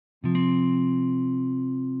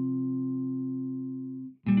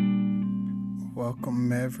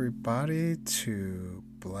Welcome, everybody, to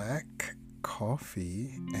Black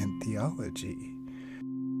Coffee and Theology.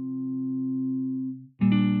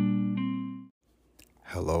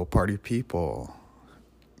 Hello, party people.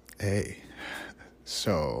 Hey,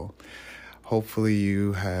 so hopefully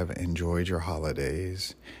you have enjoyed your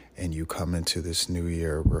holidays and you come into this new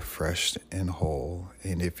year refreshed and whole.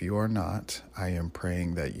 And if you are not, I am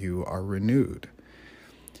praying that you are renewed.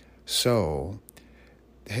 So,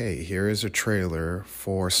 hey, here is a trailer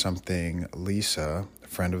for something Lisa,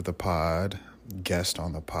 friend of the pod, guest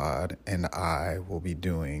on the pod, and I will be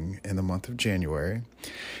doing in the month of January.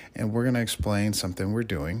 And we're going to explain something we're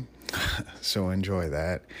doing. So enjoy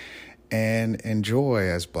that. And enjoy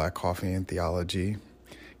as Black Coffee and Theology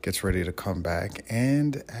gets ready to come back.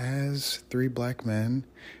 And as Three Black Men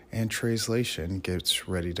and Translation gets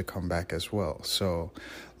ready to come back as well. So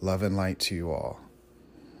love and light to you all.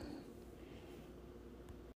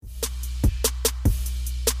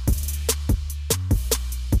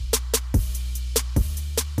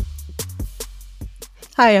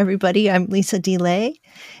 Hi, everybody. I'm Lisa DeLay,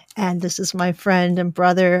 and this is my friend and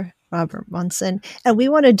brother, Robert Munson. And we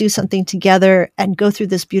want to do something together and go through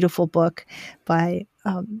this beautiful book by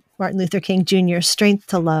Martin Luther King Jr., Strength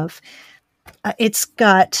to Love. It's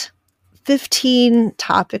got 15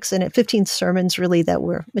 topics in it, 15 sermons really that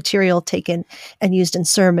were material taken and used in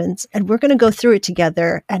sermons. And we're going to go through it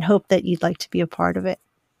together and hope that you'd like to be a part of it.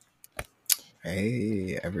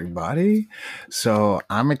 Hey, everybody. So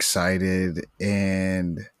I'm excited.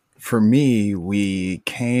 And for me, we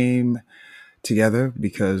came together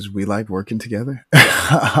because we like working together.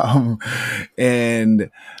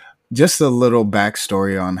 And just a little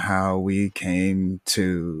backstory on how we came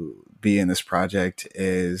to be in this project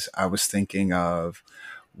is I was thinking of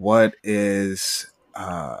what is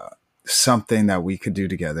something that we could do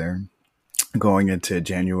together going into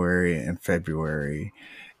January and February.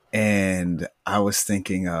 And I was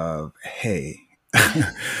thinking of, hey,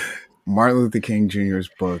 Martin Luther King Jr.'s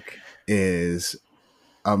book is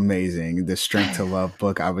amazing. The Strength to Love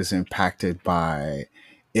book, I was impacted by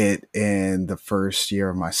it in the first year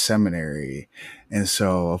of my seminary. And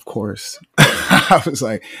so, of course, I was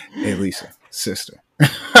like, hey, Lisa, sister,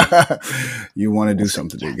 you want to do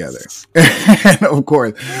something together. And of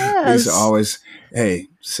course, yes. Lisa always, hey,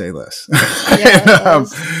 say less.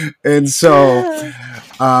 Yes. And so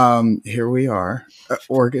here we are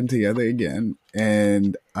working together again.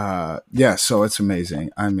 And so it's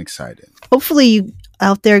amazing. I'm excited. Hopefully you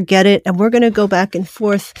out there get it. And we're going to go back and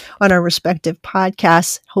forth on our respective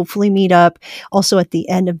podcasts, hopefully meet up. Also at the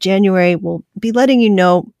end of January, we'll be letting you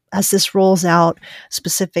know as this rolls out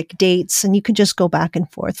specific dates. And you can just go back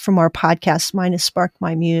and forth from our podcast. Mine is Spark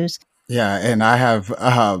My Muse. Yeah, and I have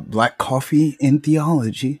Black Coffee in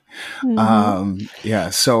Theology. Mm-hmm.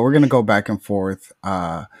 So we're going to go back and forth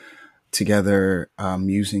together,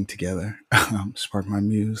 musing together. Spark My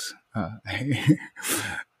Muse.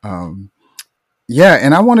 And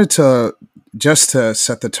I wanted to, just to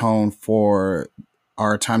set the tone for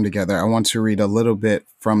our time together, I want to read a little bit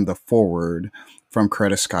from the foreword from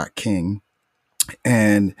Coretta Scott King.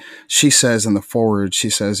 And she says in the foreword, she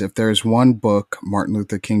says, if there's one book Martin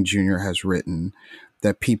Luther King Jr. has written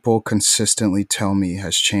that people consistently tell me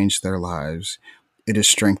has changed their lives, it is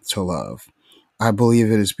Strength to Love. I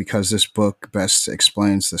believe it is because this book best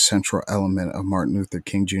explains the central element of Martin Luther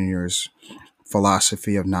King Jr.'s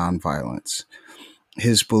philosophy of nonviolence,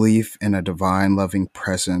 his belief in a divine loving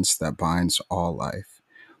presence that binds all life.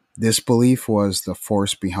 This belief was the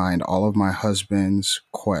force behind all of my husband's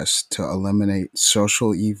quest to eliminate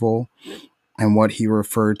social evil and what he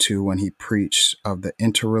referred to when he preached of the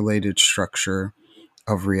interrelated structure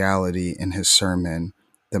of reality in his sermon,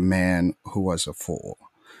 The Man Who Was a Fool.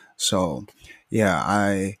 So,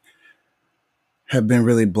 I have been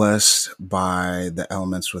really blessed by the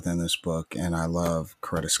elements within this book, and I love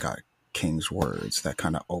Coretta Scott King's words that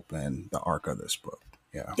kind of open the arc of this book.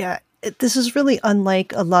 Yeah. This is really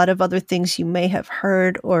unlike a lot of other things you may have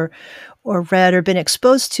heard or read or been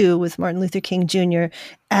exposed to with Martin Luther King Jr.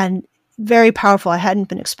 and very powerful. I hadn't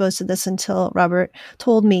been exposed to this until Robert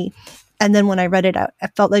told me. And then when I read it, I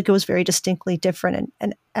felt like it was very distinctly different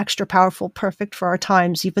and extra powerful, perfect for our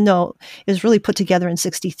times, even though it was really put together in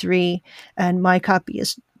 1963. And my copy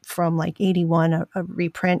is from like 1981, a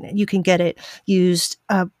reprint. You can get it used.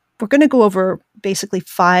 We're going to go over basically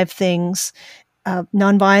 5 things.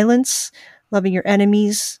 Nonviolence, loving your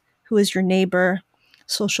enemies, who is your neighbor,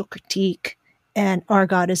 social critique, and our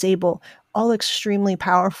God is able. All extremely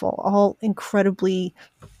powerful, all incredibly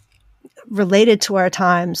related to our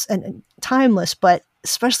times and timeless, but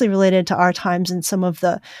especially related to our times and some of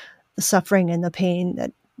the suffering and the pain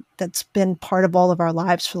that that's been part of all of our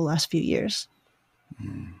lives for the last few years.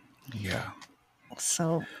 Yeah.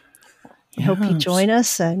 So I hope you Yeah. join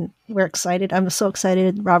us, and we're excited. I'm so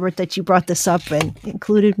excited, Robert, that you brought this up and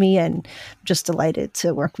included me, and just delighted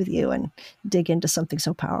to work with you and dig into something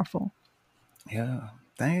so powerful. Yeah.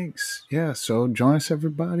 Thanks. Yeah. So join us,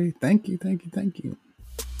 everybody. Thank you. Thank you. Thank you.